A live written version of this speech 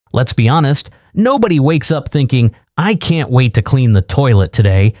Let's be honest, nobody wakes up thinking, I can't wait to clean the toilet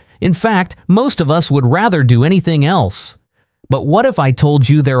today. In fact, most of us would rather do anything else. But what if I told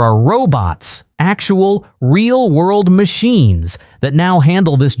you there are robots, actual, real-world machines that now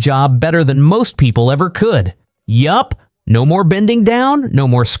handle this job better than most people ever could? Yup, no more bending down, no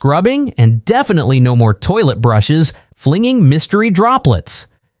more scrubbing, and definitely no more toilet brushes flinging mystery droplets.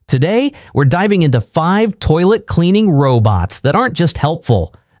 Today, we're diving into 5 toilet cleaning robots that aren't just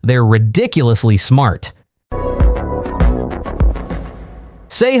helpful, they're ridiculously smart.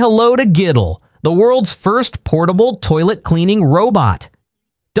 Say hello to Giddle, the world's first portable toilet cleaning robot.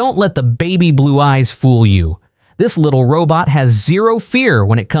 Don't let the baby blue eyes fool you. This little robot has zero fear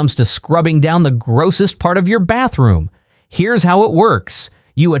when it comes to scrubbing down the grossest part of your bathroom. Here's how it works.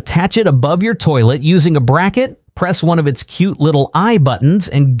 You attach it above your toilet using a bracket, press one of its cute little eye buttons,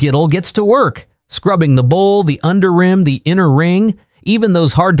 and Giddle gets to work, scrubbing the bowl, the underrim, the inner ring, even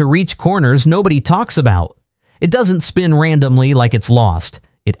those hard-to-reach corners nobody talks about. It doesn't spin randomly like it's lost.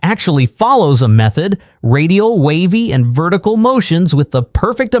 It actually follows a method, radial, wavy, and vertical motions with the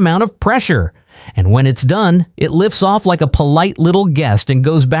perfect amount of pressure. And when it's done, it lifts off like a polite little guest and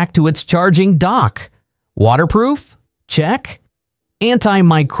goes back to its charging dock. Waterproof? Check.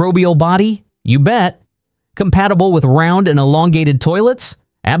 Antimicrobial body? You bet. Compatible with round and elongated toilets?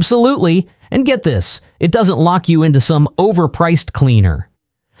 Absolutely. And get this, it doesn't lock you into some overpriced cleaner.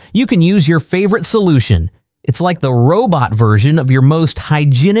 You can use your favorite solution. It's like the robot version of your most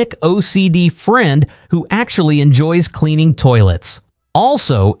hygienic OCD friend who actually enjoys cleaning toilets.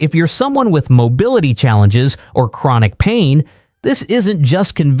 Also, if you're someone with mobility challenges or chronic pain, this isn't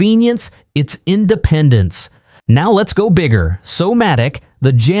just convenience, it's independence. Now let's go bigger. SOMATIC,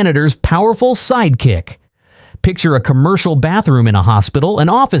 the janitor's powerful sidekick. Picture a commercial bathroom in a hospital, an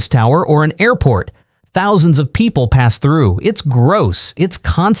office tower, or an airport. Thousands of people pass through. It's gross. It's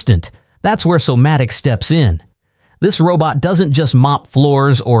constant. That's where SOMATIC steps in. This robot doesn't just mop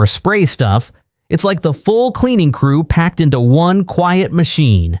floors or spray stuff. It's like the full cleaning crew packed into one quiet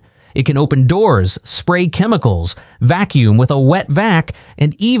machine. It can open doors, spray chemicals, vacuum with a wet vac,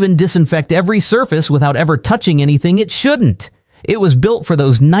 and even disinfect every surface without ever touching anything it shouldn't. It was built for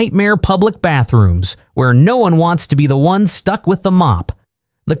those nightmare public bathrooms where no one wants to be the one stuck with the mop.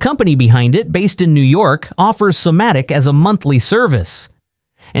 The company behind it, based in New York, offers SOMATIC as a monthly service.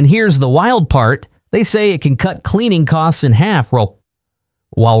 And here's the wild part, they say it can cut cleaning costs in half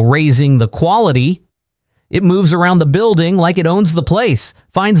while raising the quality. It moves around the building like it owns the place,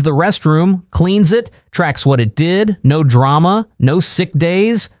 finds the restroom, cleans it, tracks what it did, no drama, no sick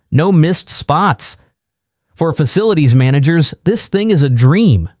days, no missed spots. For facilities managers, this thing is a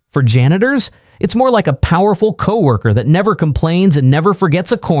dream. For janitors, it's more like a powerful coworker that never complains and never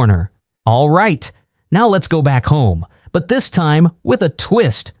forgets a corner. All right, now let's go back home. But this time, with a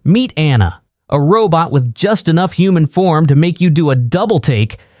twist, meet Anna, a robot with just enough human form to make you do a double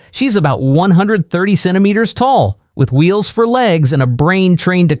take. She's about 130 centimeters tall, with wheels for legs and a brain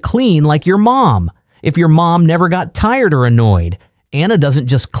trained to clean like your mom. If your mom never got tired or annoyed, Anna doesn't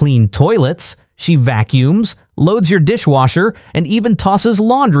just clean toilets. She vacuums, loads your dishwasher, and even tosses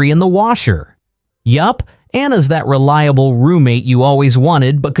laundry in the washer. Yup, Anna's that reliable roommate you always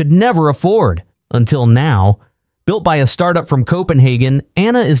wanted but could never afford. Until now. Built by a startup from Copenhagen,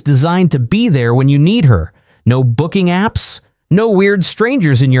 Anna is designed to be there when you need her. No booking apps, no weird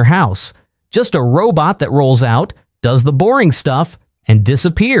strangers in your house. Just a robot that rolls out, does the boring stuff, and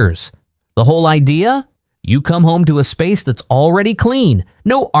disappears. The whole idea? You come home to a space that's already clean.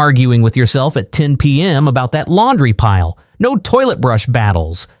 No arguing with yourself at 10 p.m. about that laundry pile. No toilet brush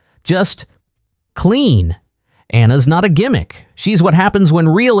battles. Just clean. Anna's not a gimmick. She's what happens when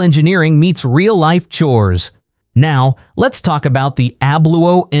real engineering meets real-life chores. Now, let's talk about the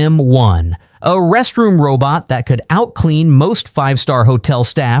Abluo M1, a restroom robot that could outclean most five-star hotel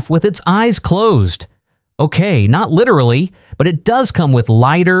staff with its eyes closed. Okay, not literally, but it does come with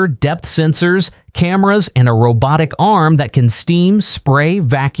lidar, depth sensors, cameras, and a robotic arm that can steam, spray,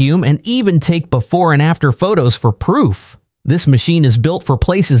 vacuum, and even take before and after photos for proof. This machine is built for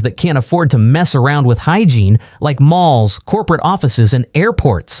places that can't afford to mess around with hygiene, like malls, corporate offices, and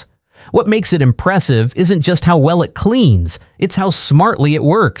airports. What makes it impressive isn't just how well it cleans, it's how smartly it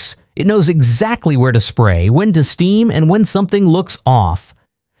works. It knows exactly where to spray, when to steam, and when something looks off.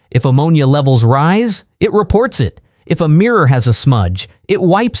 If ammonia levels rise, it reports it. If a mirror has a smudge, it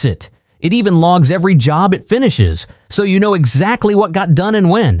wipes it. It even logs every job it finishes, so you know exactly what got done and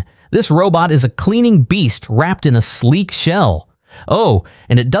when. This robot is a cleaning beast wrapped in a sleek shell. Oh,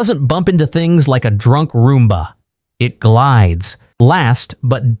 and it doesn't bump into things like a drunk Roomba. It glides. Last,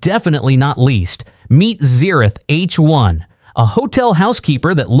 but definitely not least, meet Zerith H1, A hotel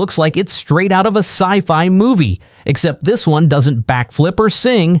housekeeper that looks like it's straight out of a sci-fi movie, except this one doesn't backflip or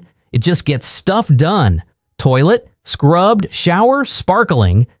sing, it just gets stuff done. Toilet, scrubbed, shower,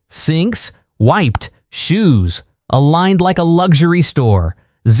 sparkling, sinks, wiped, shoes, aligned like a luxury store.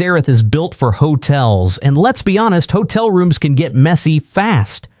 Zerith is built for hotels, and let's be honest, hotel rooms can get messy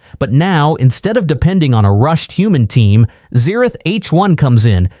fast. But now, instead of depending on a rushed human team, Zerith H1 comes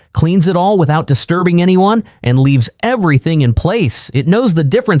in, cleans it all without disturbing anyone, and leaves everything in place. It knows the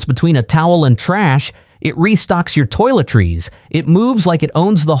difference between a towel and trash. It restocks your toiletries. It moves like it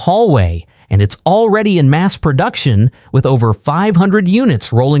owns the hallway. And it's already in mass production with over 500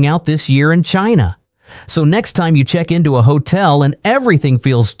 units rolling out this year in China. So next time you check into a hotel and everything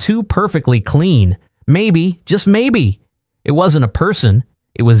feels too perfectly clean, maybe, just maybe, it wasn't a person.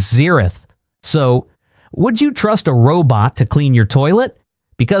 It was Zerith. So, would you trust a robot to clean your toilet?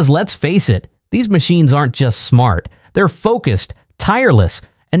 Because let's face it, these machines aren't just smart. They're focused, tireless,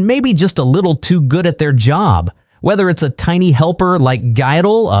 and maybe just a little too good at their job. Whether it's a tiny helper like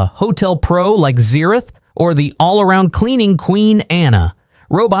Giddle, a hotel pro like Zerith, or the all-around cleaning queen Anna,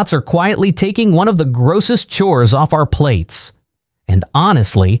 robots are quietly taking one of the grossest chores off our plates. And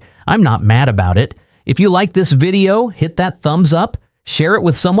honestly, I'm not mad about it. If you like this video, hit that thumbs up, share it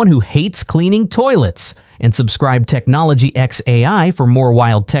with someone who hates cleaning toilets, and subscribe Technology X AI for more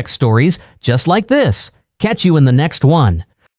wild tech stories just like this. Catch you in the next one.